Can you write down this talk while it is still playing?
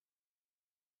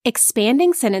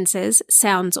Expanding sentences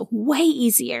sounds way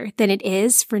easier than it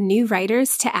is for new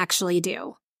writers to actually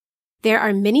do. There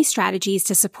are many strategies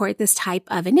to support this type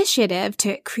of initiative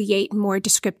to create more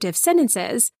descriptive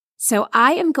sentences, so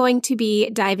I am going to be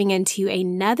diving into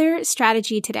another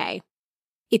strategy today.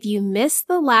 If you missed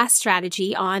the last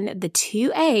strategy on the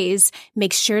 2 A's,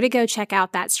 make sure to go check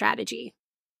out that strategy.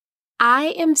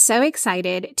 I am so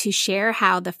excited to share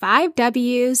how the 5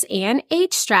 W's and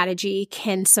H strategy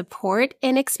can support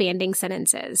in expanding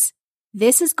sentences.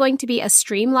 This is going to be a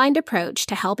streamlined approach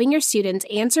to helping your students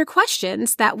answer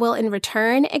questions that will in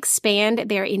return expand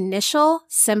their initial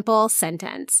simple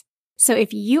sentence. So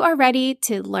if you are ready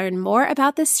to learn more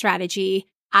about this strategy,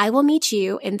 I will meet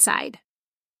you inside.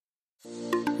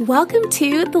 Welcome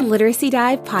to the Literacy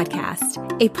Dive Podcast,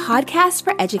 a podcast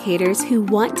for educators who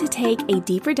want to take a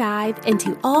deeper dive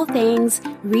into all things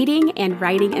reading and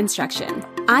writing instruction.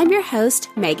 I'm your host,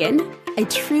 Megan, a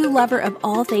true lover of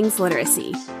all things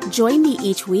literacy. Join me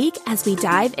each week as we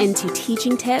dive into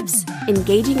teaching tips,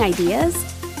 engaging ideas,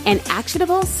 and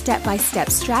actionable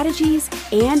step-by-step strategies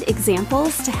and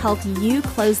examples to help you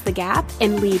close the gap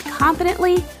and lead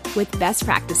confidently with best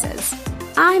practices.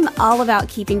 I'm all about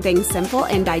keeping things simple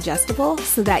and digestible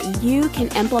so that you can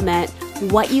implement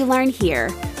what you learn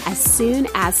here as soon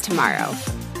as tomorrow.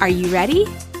 Are you ready?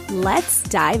 Let's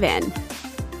dive in.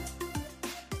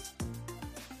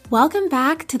 Welcome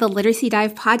back to the Literacy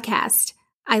Dive Podcast.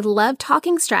 I love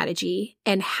talking strategy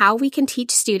and how we can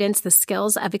teach students the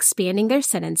skills of expanding their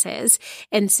sentences.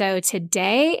 And so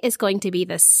today is going to be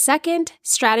the second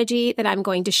strategy that I'm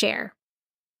going to share.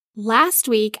 Last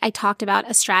week, I talked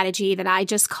about a strategy that I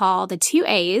just call the 2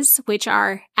 A's, which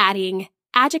are adding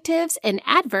adjectives and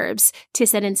adverbs to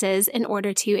sentences in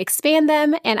order to expand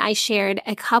them. And I shared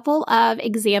a couple of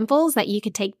examples that you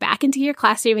could take back into your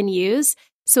classroom and use.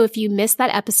 So if you missed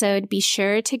that episode, be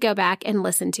sure to go back and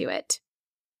listen to it.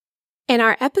 In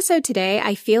our episode today,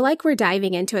 I feel like we're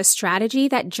diving into a strategy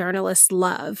that journalists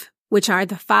love, which are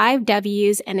the 5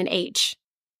 W's and an H.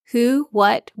 Who,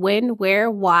 what, when, where,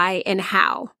 why, and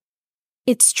how.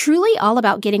 It's truly all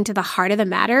about getting to the heart of the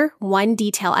matter, one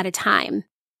detail at a time.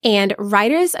 And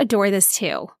writers adore this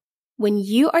too. When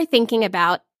you are thinking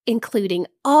about including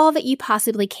all that you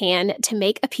possibly can to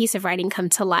make a piece of writing come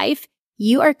to life,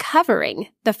 you are covering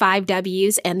the 5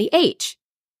 W's and the H.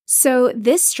 So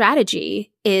this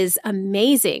strategy is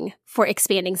amazing for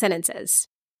expanding sentences.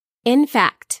 In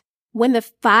fact, when the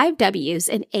 5 W's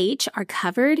and H are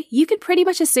covered, you can pretty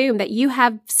much assume that you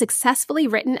have successfully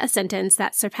written a sentence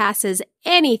that surpasses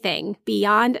anything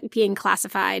beyond being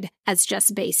classified as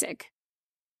just basic.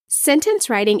 Sentence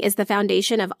writing is the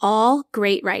foundation of all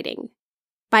great writing.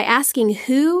 By asking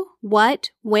who,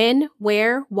 what, when,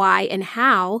 where, why, and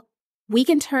how, we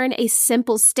can turn a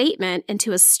simple statement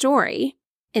into a story,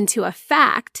 into a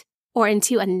fact, or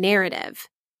into a narrative.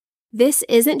 This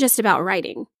isn't just about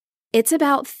writing. It's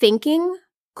about thinking,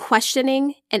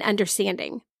 questioning, and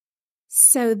understanding.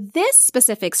 So this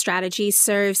specific strategy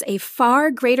serves a far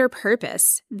greater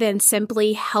purpose than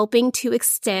simply helping to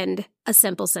extend a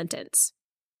simple sentence.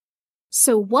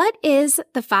 So what is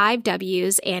the 5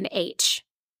 W's and H?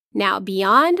 Now,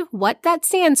 beyond what that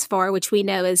stands for, which we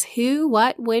know is who,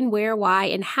 what, when, where, why,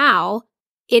 and how,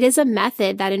 it is a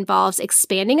method that involves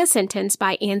expanding a sentence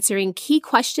by answering key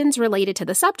questions related to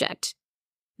the subject.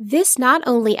 This not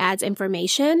only adds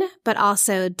information, but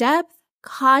also depth,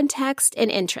 context,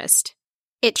 and interest.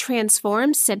 It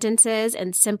transforms sentences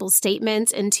and simple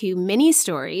statements into mini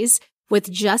stories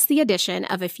with just the addition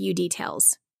of a few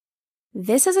details.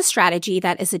 This is a strategy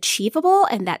that is achievable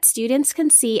and that students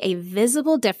can see a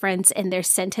visible difference in their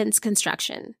sentence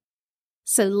construction.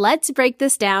 So let's break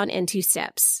this down into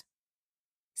steps.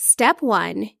 Step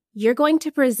 1, you're going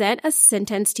to present a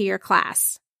sentence to your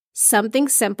class. Something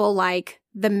simple like,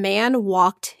 the man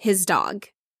walked his dog.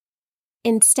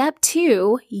 In step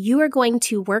 2, you are going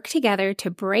to work together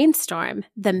to brainstorm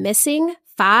the missing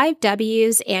 5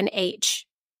 W's and H.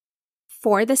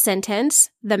 For the sentence,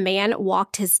 the man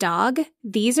walked his dog,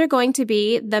 these are going to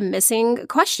be the missing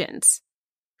questions.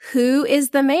 Who is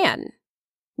the man?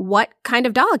 What kind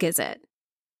of dog is it?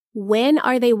 When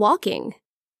are they walking?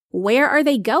 Where are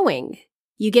they going?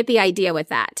 You get the idea with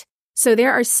that. So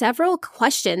there are several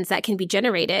questions that can be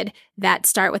generated that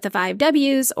start with the 5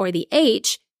 W's or the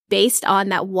H based on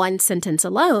that one sentence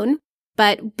alone.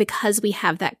 But because we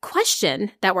have that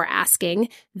question that we're asking,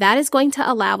 that is going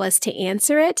to allow us to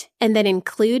answer it and then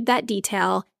include that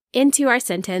detail into our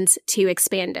sentence to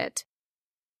expand it.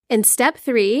 In step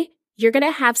 3, you're going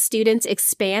to have students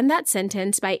expand that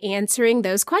sentence by answering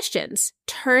those questions,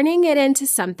 turning it into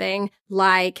something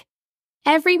like,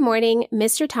 Every morning,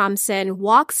 Mr. Thompson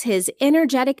walks his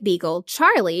energetic beagle,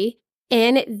 Charlie,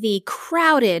 in the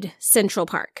crowded Central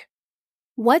Park.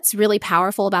 What's really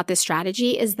powerful about this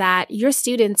strategy is that your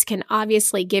students can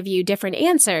obviously give you different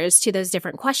answers to those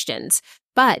different questions.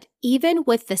 But even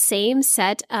with the same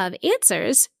set of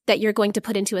answers that you're going to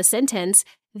put into a sentence,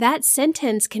 that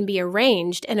sentence can be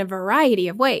arranged in a variety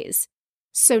of ways.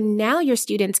 So now your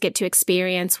students get to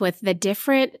experience with the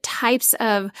different types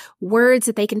of words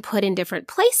that they can put in different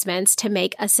placements to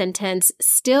make a sentence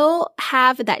still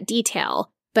have that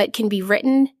detail, but can be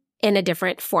written in a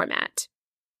different format.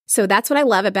 So that's what I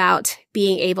love about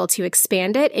being able to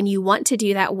expand it. And you want to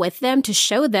do that with them to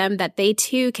show them that they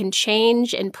too can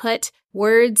change and put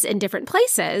words in different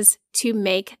places to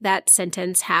make that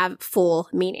sentence have full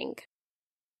meaning.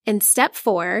 In step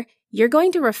 4, you're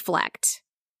going to reflect.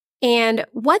 And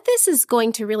what this is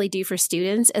going to really do for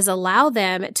students is allow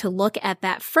them to look at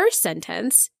that first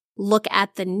sentence, look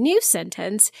at the new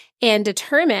sentence, and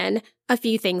determine a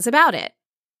few things about it.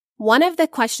 One of the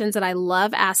questions that I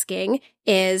love asking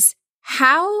is,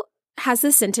 how has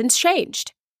this sentence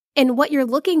changed? And what you're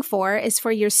looking for is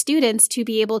for your students to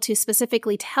be able to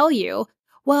specifically tell you,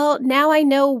 well, now I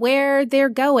know where they're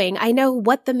going. I know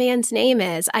what the man's name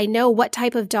is. I know what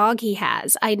type of dog he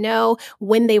has. I know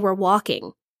when they were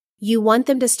walking. You want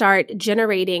them to start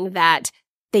generating that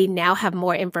they now have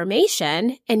more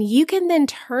information, and you can then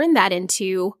turn that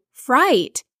into,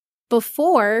 right,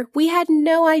 before we had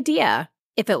no idea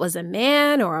if it was a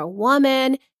man or a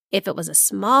woman, if it was a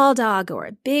small dog or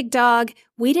a big dog.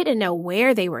 We didn't know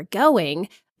where they were going,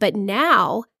 but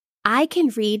now I can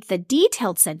read the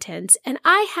detailed sentence and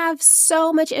I have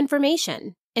so much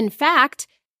information. In fact,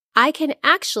 I can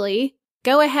actually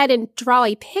go ahead and draw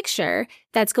a picture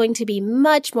that's going to be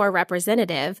much more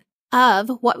representative of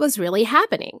what was really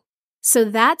happening. So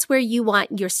that's where you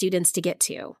want your students to get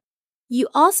to. You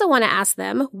also want to ask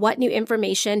them, what new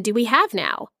information do we have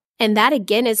now? And that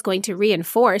again is going to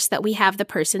reinforce that we have the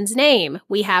person's name,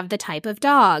 we have the type of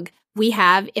dog, we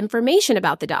have information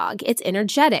about the dog, it's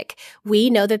energetic, we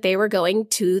know that they were going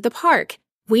to the park,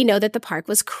 we know that the park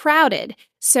was crowded.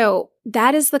 So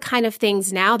that is the kind of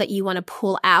things now that you want to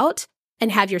pull out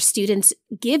and have your students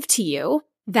give to you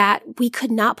that we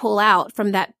could not pull out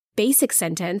from that basic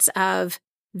sentence of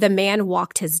the man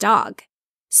walked his dog.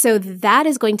 So that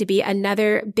is going to be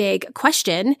another big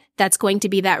question that's going to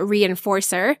be that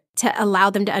reinforcer to allow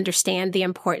them to understand the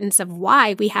importance of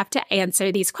why we have to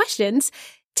answer these questions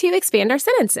to expand our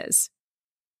sentences.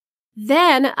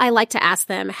 Then I like to ask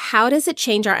them, how does it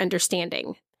change our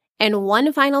understanding? And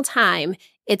one final time,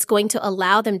 it's going to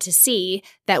allow them to see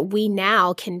that we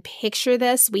now can picture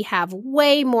this. We have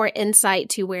way more insight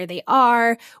to where they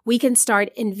are. We can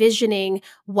start envisioning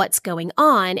what's going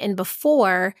on. And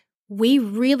before, we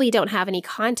really don't have any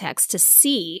context to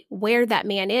see where that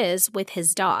man is with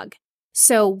his dog.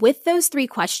 So with those 3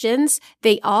 questions,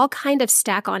 they all kind of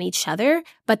stack on each other.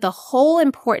 But the whole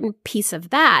important piece of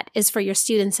that is for your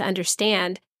students to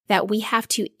understand that we have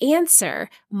to answer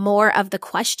more of the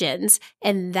questions,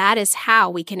 and that is how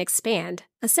we can expand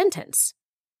a sentence.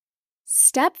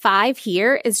 Step 5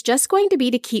 here is just going to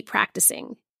be to keep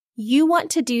practicing. You want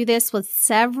to do this with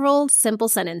several simple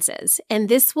sentences, and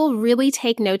this will really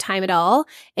take no time at all,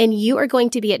 and you are going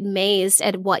to be amazed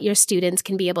at what your students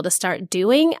can be able to start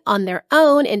doing on their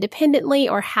own independently,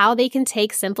 or how they can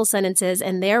take simple sentences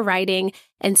in their writing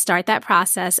and start that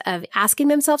process of asking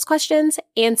themselves questions,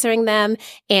 answering them,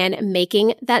 and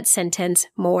making that sentence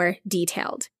more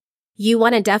detailed. You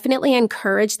want to definitely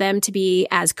encourage them to be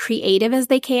as creative as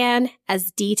they can,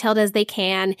 as detailed as they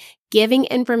can, giving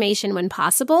information when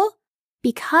possible,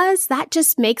 because that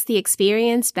just makes the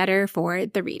experience better for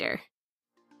the reader.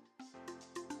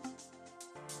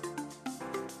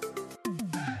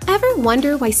 Ever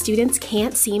wonder why students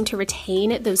can't seem to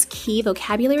retain those key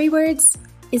vocabulary words?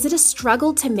 Is it a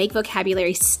struggle to make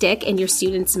vocabulary stick in your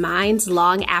students' minds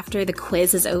long after the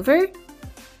quiz is over?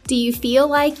 Do you feel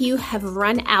like you have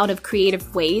run out of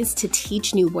creative ways to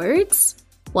teach new words?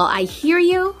 Well, I hear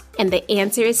you, and the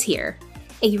answer is here.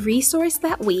 A resource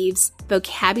that weaves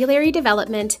vocabulary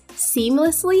development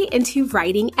seamlessly into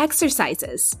writing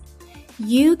exercises.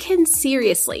 You can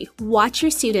seriously watch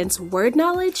your students' word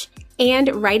knowledge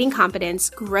and writing competence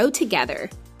grow together,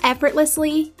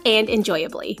 effortlessly and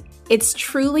enjoyably. It's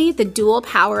truly the dual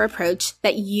power approach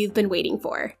that you've been waiting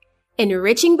for.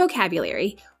 Enriching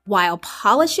vocabulary while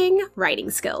polishing writing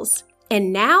skills.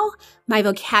 And now, my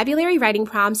vocabulary writing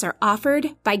prompts are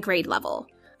offered by grade level.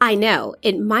 I know,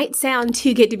 it might sound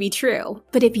too good to be true,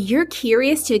 but if you're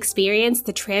curious to experience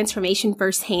the transformation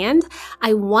firsthand,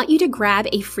 I want you to grab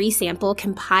a free sample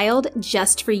compiled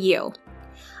just for you.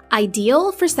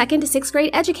 Ideal for 2nd to 6th grade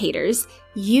educators,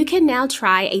 you can now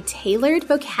try a tailored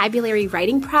vocabulary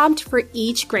writing prompt for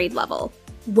each grade level.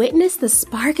 Witness the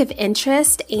spark of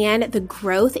interest and the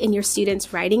growth in your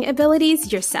students' writing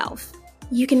abilities yourself.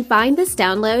 You can find this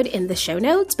download in the show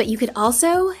notes, but you could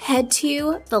also head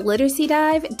to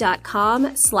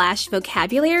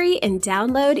theliteracydive.com/vocabulary and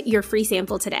download your free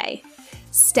sample today.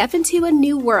 Step into a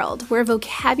new world where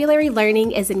vocabulary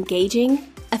learning is engaging,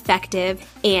 effective,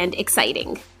 and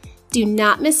exciting. Do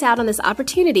not miss out on this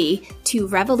opportunity to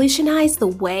revolutionize the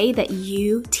way that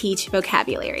you teach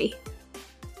vocabulary.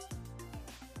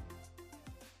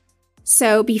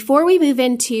 So before we move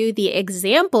into the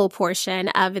example portion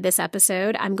of this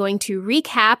episode, I'm going to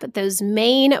recap those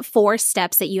main 4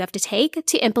 steps that you have to take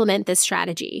to implement this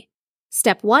strategy.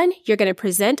 Step 1, you're going to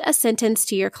present a sentence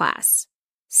to your class.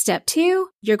 Step 2,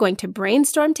 you're going to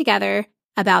brainstorm together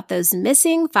about those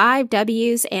missing 5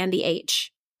 W's and the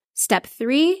H. Step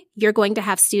 3, you're going to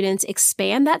have students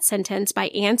expand that sentence by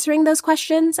answering those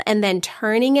questions and then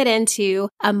turning it into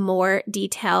a more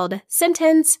detailed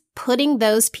sentence, putting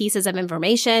those pieces of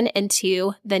information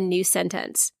into the new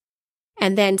sentence.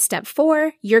 And then step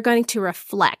 4, you're going to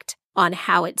reflect on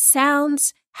how it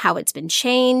sounds, how it's been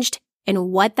changed,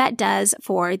 and what that does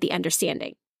for the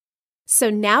understanding. So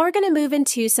now we're going to move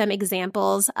into some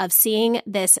examples of seeing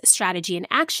this strategy in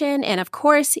action. And of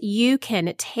course, you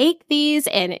can take these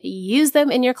and use them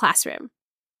in your classroom.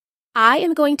 I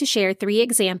am going to share 3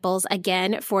 examples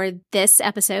again for this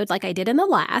episode like I did in the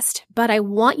last, but I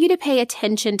want you to pay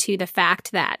attention to the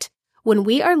fact that when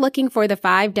we are looking for the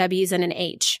 5 W's and an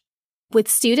H, with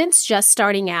students just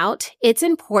starting out, it's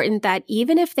important that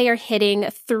even if they are hitting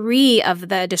 3 of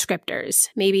the descriptors,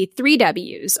 maybe 3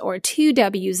 W's or 2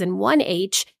 W's and 1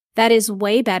 H, that is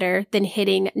way better than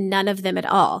hitting none of them at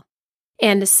all.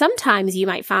 And sometimes you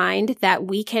might find that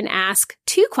we can ask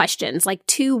 2 questions, like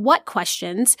 2 what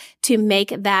questions, to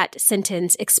make that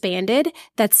sentence expanded.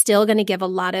 That's still going to give a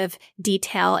lot of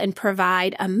detail and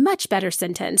provide a much better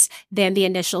sentence than the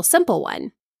initial simple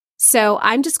one. So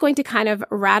I'm just going to kind of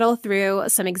rattle through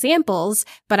some examples,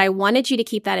 but I wanted you to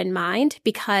keep that in mind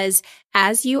because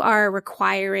as you are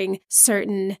requiring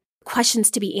certain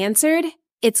questions to be answered,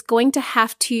 it's going to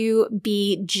have to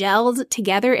be gelled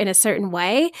together in a certain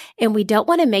way, and we don't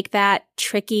want to make that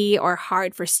tricky or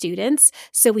hard for students.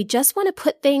 So we just want to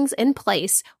put things in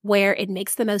place where it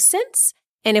makes the most sense,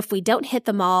 and if we don't hit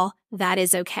them all, that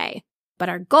is okay. But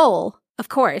our goal, of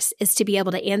course, is to be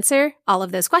able to answer all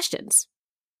of those questions.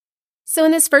 So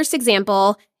in this first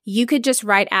example, you could just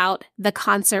write out, the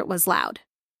concert was loud.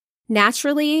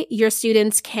 Naturally, your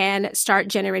students can start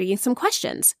generating some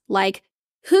questions like,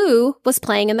 who was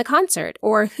playing in the concert?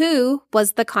 Or who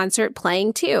was the concert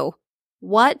playing to?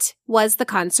 What was the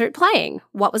concert playing?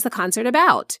 What was the concert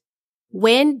about?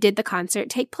 When did the concert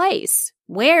take place?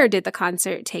 Where did the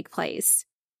concert take place?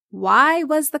 Why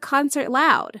was the concert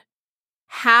loud?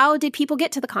 How did people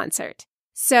get to the concert?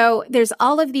 So there's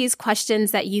all of these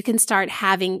questions that you can start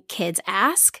having kids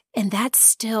ask, and that's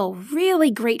still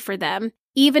really great for them,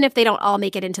 even if they don't all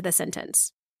make it into the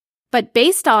sentence. But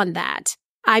based on that,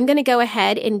 I'm going to go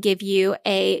ahead and give you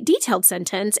a detailed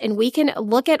sentence, and we can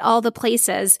look at all the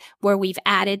places where we've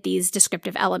added these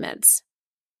descriptive elements.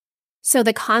 So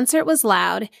the concert was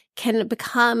loud can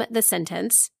become the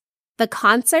sentence. The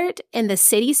concert in the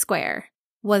city square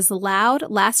was loud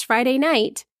last Friday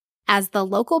night as the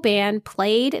local band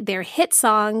played their hit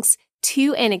songs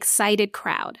to an excited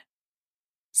crowd.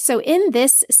 So in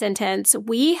this sentence,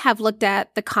 we have looked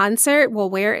at the concert. Well,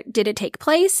 where did it take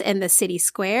place? In the city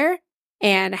square.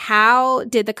 And how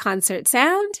did the concert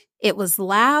sound? It was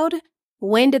loud.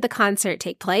 When did the concert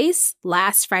take place?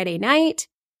 Last Friday night.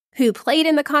 Who played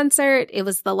in the concert? It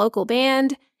was the local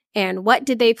band. And what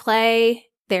did they play?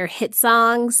 Their hit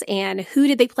songs. And who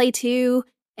did they play to?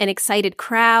 An excited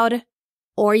crowd.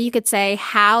 Or you could say,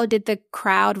 how did the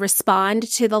crowd respond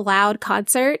to the loud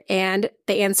concert? And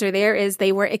the answer there is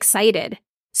they were excited.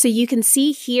 So you can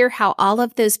see here how all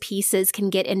of those pieces can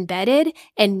get embedded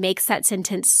and makes that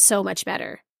sentence so much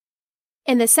better.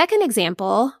 In the second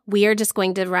example, we are just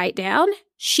going to write down,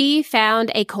 she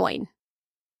found a coin.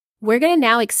 We're going to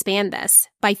now expand this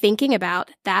by thinking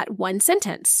about that one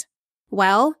sentence.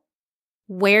 Well,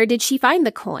 where did she find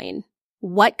the coin?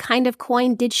 What kind of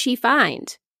coin did she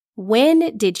find?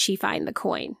 When did she find the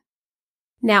coin?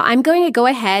 Now, I'm going to go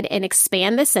ahead and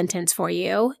expand the sentence for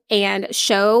you and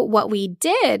show what we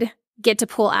did get to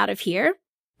pull out of here,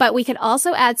 but we could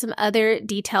also add some other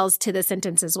details to the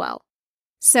sentence as well.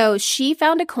 So, she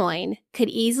found a coin could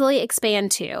easily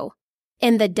expand to,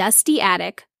 in the dusty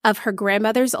attic of her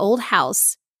grandmother's old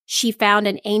house, she found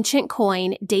an ancient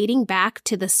coin dating back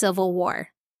to the Civil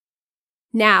War.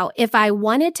 Now, if I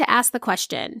wanted to ask the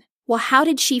question, well, how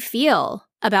did she feel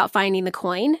about finding the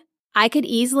coin? I could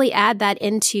easily add that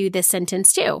into this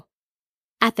sentence too.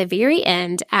 At the very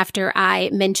end, after I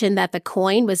mentioned that the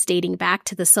coin was dating back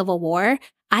to the Civil War,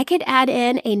 I could add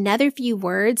in another few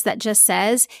words that just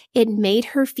says it made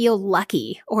her feel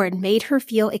lucky or it made her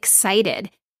feel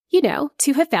excited,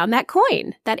 to have found that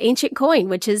coin, that ancient coin,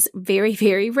 which is very,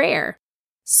 very rare.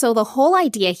 So the whole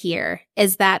idea here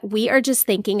is that we are just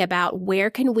thinking about where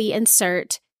can we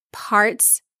insert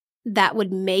parts that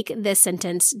would make this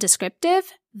sentence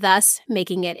descriptive, thus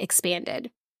making it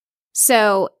expanded.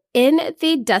 So in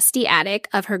the dusty attic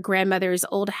of her grandmother's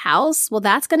old house, well,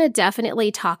 that's going to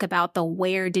definitely talk about the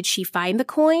where did she find the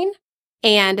coin?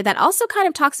 And that also kind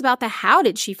of talks about the how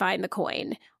did she find the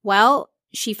coin? Well,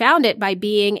 she found it by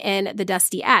being in the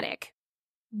dusty attic.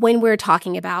 When we're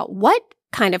talking about what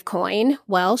kind of coin,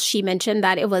 well, she mentioned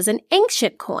that it was an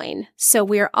ancient coin. So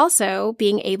we're also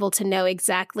being able to know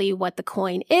exactly what the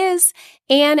coin is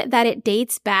and that it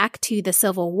dates back to the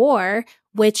Civil War,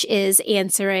 which is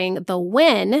answering the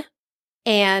when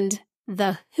and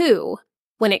the who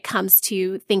when it comes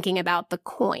to thinking about the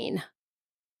coin.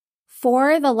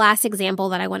 For the last example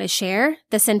that I want to share,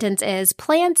 the sentence is,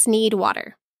 plants need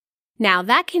water. Now,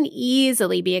 that can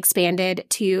easily be expanded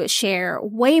to share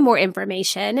way more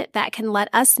information that can let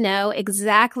us know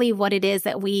exactly what it is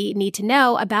that we need to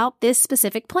know about this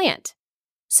specific plant.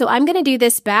 So I'm going to do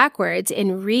this backwards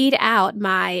and read out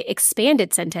my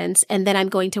expanded sentence, and then I'm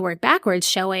going to work backwards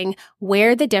showing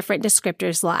where the different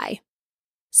descriptors lie.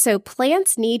 So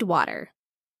plants need water.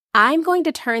 I'm going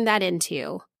to turn that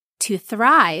into, to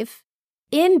thrive,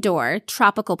 indoor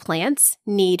tropical plants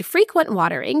need frequent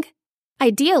watering,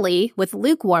 ideally with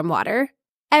lukewarm water,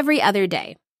 every other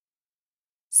day.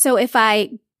 So if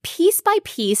I piece by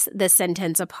piece this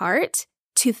sentence apart,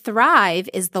 to thrive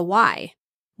is the why.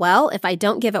 Well, if I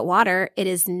don't give it water, it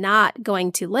is not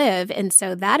going to live, and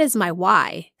so that is my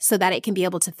why, so that it can be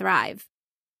able to thrive.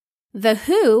 The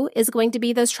who is going to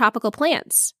be those tropical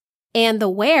plants, and the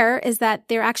where is that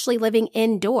they're actually living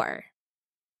indoor.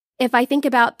 If I think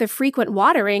about the frequent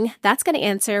watering, that's going to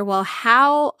answer, well,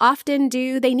 how often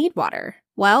do they need water?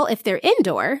 Well, if they're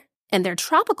indoor and they're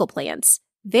tropical plants,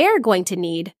 they're going to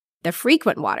need the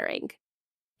frequent watering.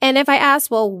 And if I ask,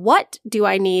 well, what do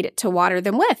I need to water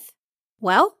them with?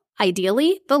 Well,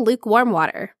 ideally, the lukewarm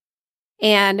water.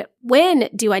 And when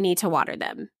do I need to water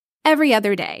them? Every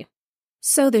other day.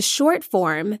 So the short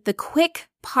form, the quick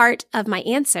part of my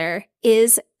answer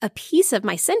is a piece of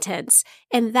my sentence,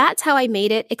 and that's how I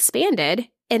made it expanded.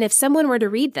 And if someone were to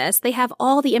read this, they have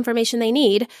all the information they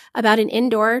need about an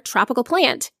indoor tropical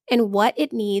plant and what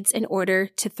it needs in order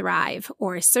to thrive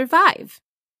or survive.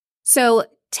 So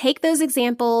take those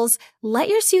examples, let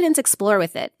your students explore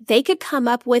with it. They could come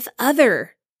up with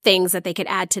other things that they could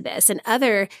add to this and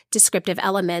other descriptive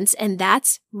elements, and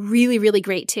that's really, really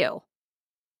great too.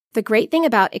 The great thing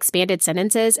about expanded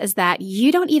sentences is that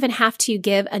you don't even have to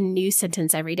give a new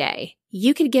sentence every day.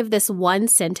 You could give this one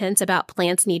sentence about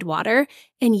plants need water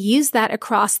and use that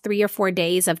across 3 or 4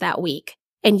 days of that week.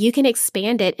 And you can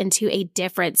expand it into a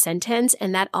different sentence,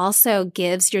 and that also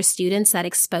gives your students that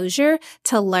exposure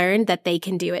to learn that they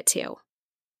can do it too.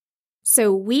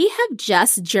 So we have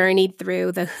just journeyed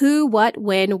through the who, what,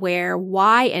 when, where,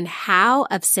 why, and how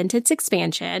of sentence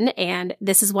expansion, and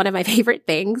this is one of my favorite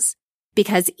things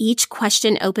because each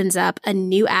question opens up a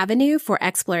new avenue for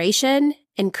exploration,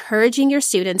 encouraging your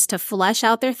students to flesh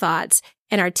out their thoughts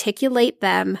and articulate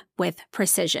them with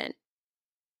precision.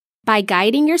 By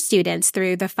guiding your students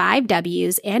through the 5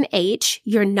 W's and H,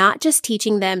 you're not just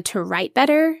teaching them to write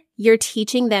better, you're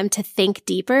teaching them to think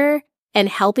deeper and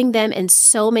helping them in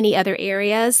so many other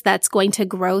areas that's going to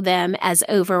grow them as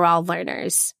overall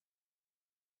learners.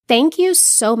 Thank you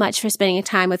so much for spending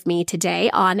time with me today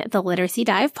on the Literacy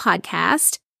Dive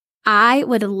podcast. I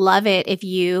would love it if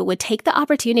you would take the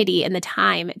opportunity and the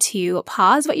time to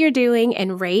pause what you're doing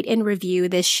and rate and review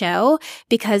this show,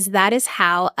 because that is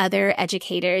how other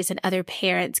educators and other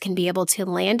parents can be able to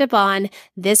land upon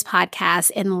this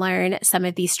podcast and learn some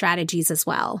of these strategies as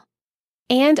well.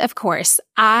 And of course,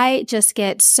 I just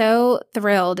get so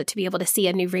thrilled to be able to see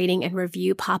a new rating and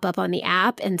review pop up on the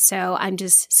app. And so I'm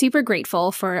just super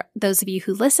grateful for those of you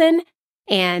who listen.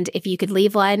 And if you could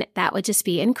leave one, that would just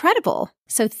be incredible.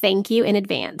 So thank you in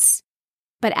advance.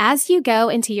 But as you go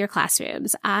into your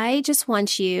classrooms, I just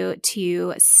want you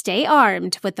to stay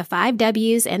armed with the 5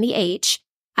 W's and the H.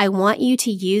 I want you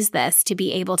to use this to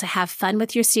be able to have fun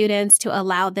with your students, to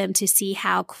allow them to see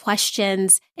how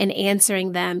questions and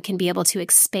answering them can be able to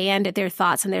expand their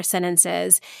thoughts and their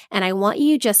sentences. And I want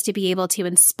you just to be able to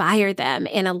inspire them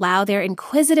and allow their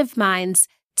inquisitive minds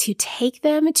to take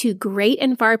them to great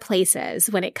and far places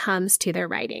when it comes to their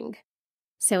writing.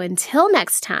 So until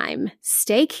next time,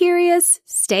 stay curious,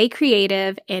 stay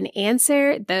creative, and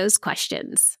answer those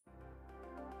questions.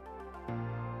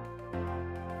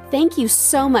 Thank you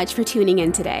so much for tuning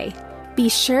in today. Be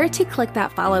sure to click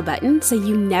that follow button so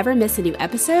you never miss a new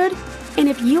episode. And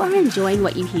if you are enjoying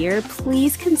what you hear,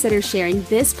 please consider sharing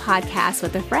this podcast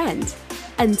with a friend.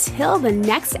 Until the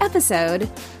next episode,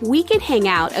 we can hang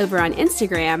out over on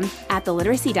Instagram at The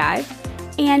Literacy Dive,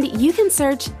 and you can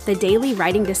search the Daily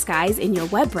Writing Disguise in your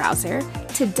web browser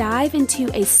to dive into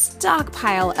a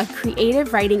stockpile of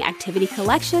creative writing activity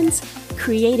collections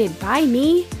created by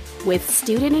me with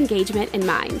student engagement in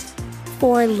mind.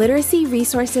 For literacy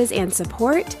resources and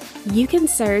support, you can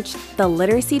search The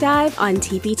Literacy Dive on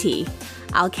TPT.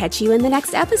 I'll catch you in the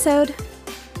next episode.